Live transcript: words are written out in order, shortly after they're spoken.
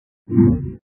All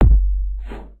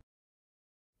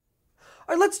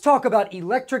right, let's talk about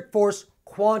electric force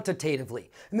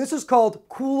quantitatively. And this is called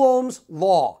Coulomb's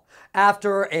law,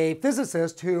 after a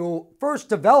physicist who first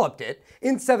developed it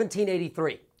in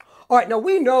 1783. All right, now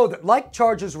we know that like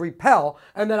charges repel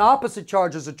and then opposite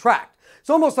charges attract. It's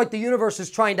almost like the universe is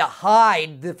trying to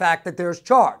hide the fact that there's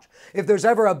charge. If there's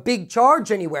ever a big charge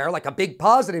anywhere, like a big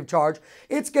positive charge,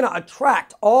 it's going to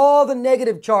attract all the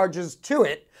negative charges to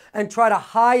it and try to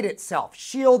hide itself,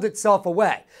 shield itself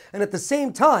away. And at the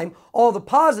same time, all the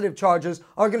positive charges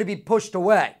are going to be pushed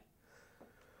away.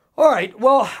 All right,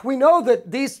 well, we know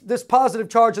that this positive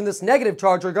charge and this negative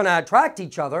charge are going to attract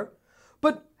each other,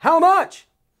 but how much?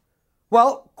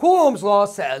 Well, Coulomb's law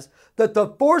says that the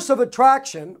force of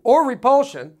attraction or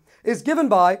repulsion is given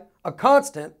by a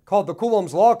constant called the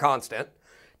Coulomb's law constant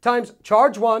times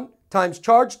charge 1 times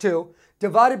charge 2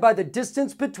 divided by the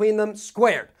distance between them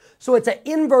squared. So it's an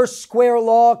inverse square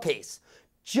law case,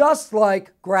 just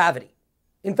like gravity.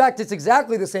 In fact, it's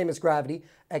exactly the same as gravity,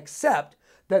 except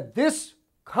that this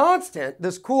constant,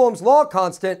 this Coulomb's law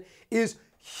constant, is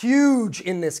huge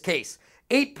in this case.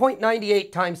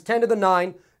 8.98 times 10 to the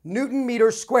 9 Newton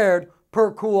meters squared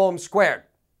per Coulomb squared.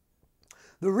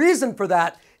 The reason for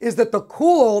that is that the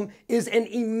Coulomb is an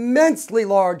immensely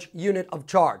large unit of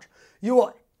charge. You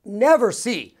will never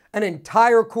see an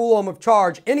entire Coulomb of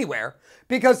charge anywhere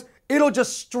because it'll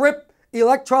just strip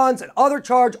electrons and other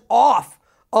charge off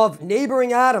of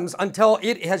neighboring atoms until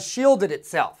it has shielded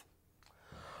itself.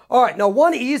 All right, now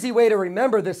one easy way to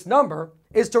remember this number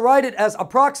is to write it as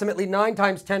approximately 9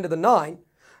 times 10 to the 9.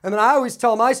 And then I always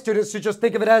tell my students to just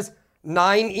think of it as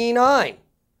 9e9.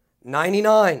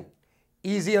 99.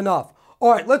 Easy enough.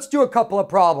 All right, let's do a couple of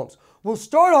problems. We'll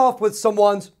start off with some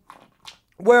ones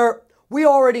where we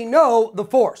already know the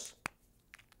force.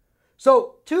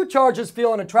 So two charges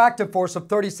feel an attractive force of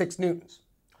 36 newtons.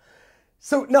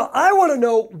 So now I want to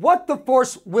know what the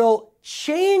force will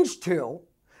change to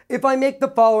if I make the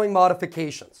following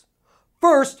modifications.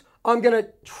 First, I'm going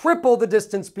to triple the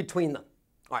distance between them.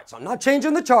 All right, so I'm not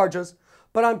changing the charges,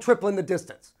 but I'm tripling the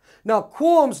distance. Now,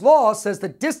 Coulomb's law says the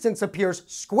distance appears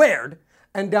squared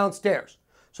and downstairs.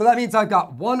 So that means I've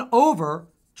got 1 over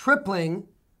tripling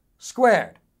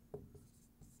squared.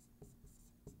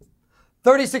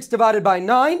 36 divided by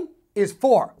 9 is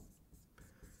 4.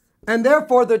 And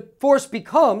therefore, the force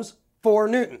becomes 4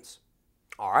 newtons.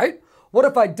 All right, what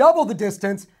if I double the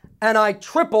distance and I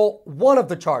triple one of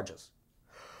the charges?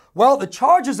 Well, the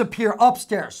charges appear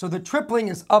upstairs, so the tripling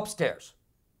is upstairs.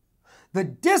 The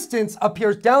distance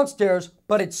appears downstairs,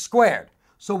 but it's squared.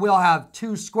 So we'll have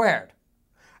 2 squared.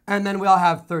 And then we'll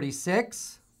have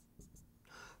 36.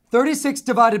 36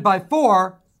 divided by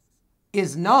 4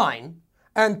 is 9.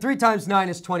 And 3 times 9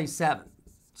 is 27.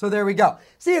 So there we go.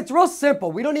 See, it's real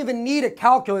simple. We don't even need a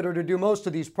calculator to do most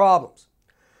of these problems.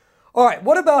 All right,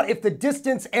 what about if the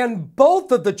distance and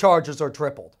both of the charges are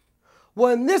tripled?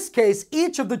 Well, in this case,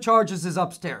 each of the charges is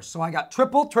upstairs. So I got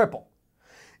triple, triple.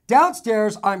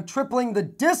 Downstairs, I'm tripling the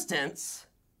distance.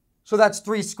 So that's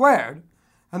 3 squared.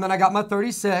 And then I got my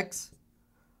 36.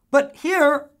 But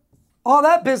here, all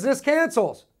that business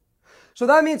cancels. So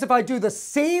that means if I do the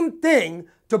same thing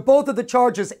to both of the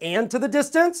charges and to the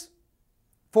distance,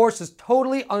 force is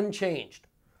totally unchanged.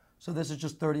 So this is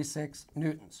just 36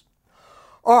 newtons.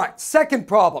 All right, second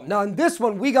problem. Now in this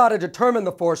one, we got to determine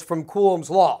the force from Coulomb's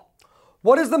law.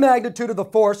 What is the magnitude of the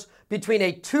force between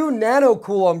a 2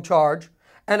 nanocoulomb charge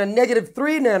and a negative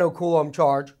 3 nanocoulomb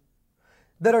charge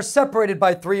that are separated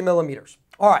by 3 millimeters?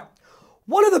 All right,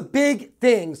 one of the big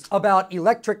things about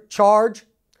electric charge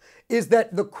is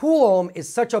that the Coulomb is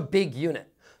such a big unit.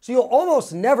 So you'll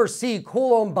almost never see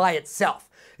Coulomb by itself.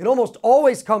 It almost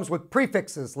always comes with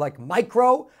prefixes like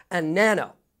micro and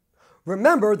nano.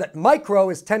 Remember that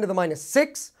micro is 10 to the minus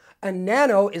 6 and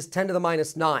nano is 10 to the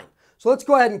minus 9. So let's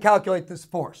go ahead and calculate this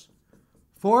force.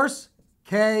 Force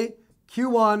K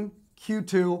Q1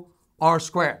 Q2 R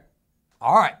squared.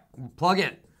 All right, plug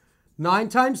in. 9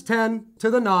 times 10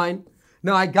 to the 9.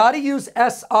 Now I got to use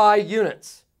SI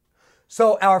units.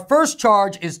 So our first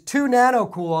charge is 2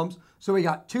 nanocoulombs. So we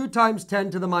got 2 times 10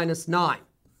 to the minus 9.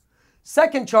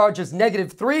 Second charge is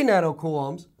negative 3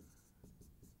 nanocoulombs.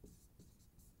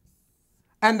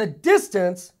 And the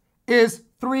distance is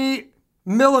 3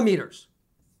 millimeters.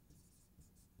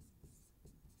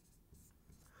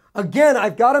 Again,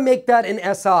 I've got to make that in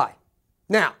SI.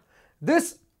 Now,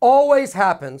 this always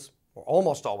happens, or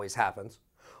almost always happens,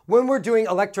 when we're doing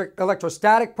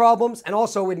electrostatic problems and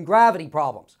also in gravity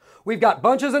problems. We've got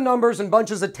bunches of numbers and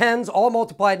bunches of tens all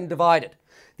multiplied and divided.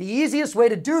 The easiest way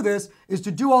to do this is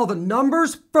to do all the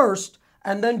numbers first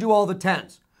and then do all the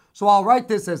tens. So I'll write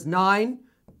this as 9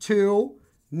 2,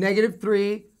 negative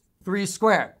 3, 3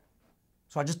 squared.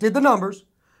 So I just did the numbers,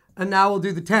 and now we'll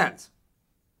do the tens.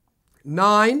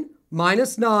 9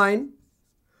 minus 9.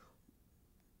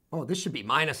 Oh, this should be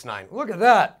minus 9. Look at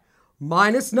that.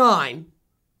 Minus 9,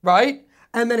 right?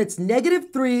 And then it's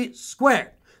negative 3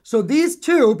 squared. So these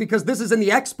two, because this is in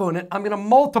the exponent, I'm going to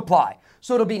multiply.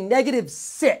 So it'll be negative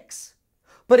 6.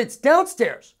 But it's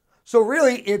downstairs. So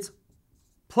really, it's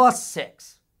plus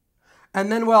 6.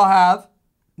 And then we'll have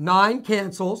 9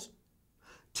 cancels.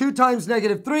 2 times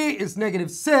negative 3 is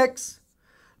negative 6.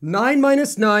 9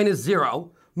 minus 9 is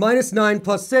 0. Minus 9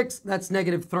 plus 6, that's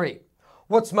negative 3.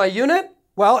 What's my unit?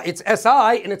 Well, it's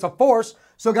SI, and it's a force,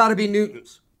 so got to be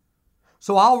newtons.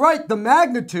 So I'll write the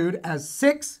magnitude as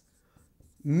 6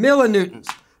 millinewtons.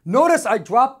 Notice I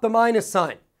dropped the minus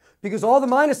sign, because all the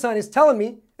minus sign is telling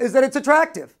me is that it's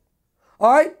attractive.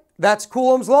 All right, that's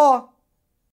Coulomb's law.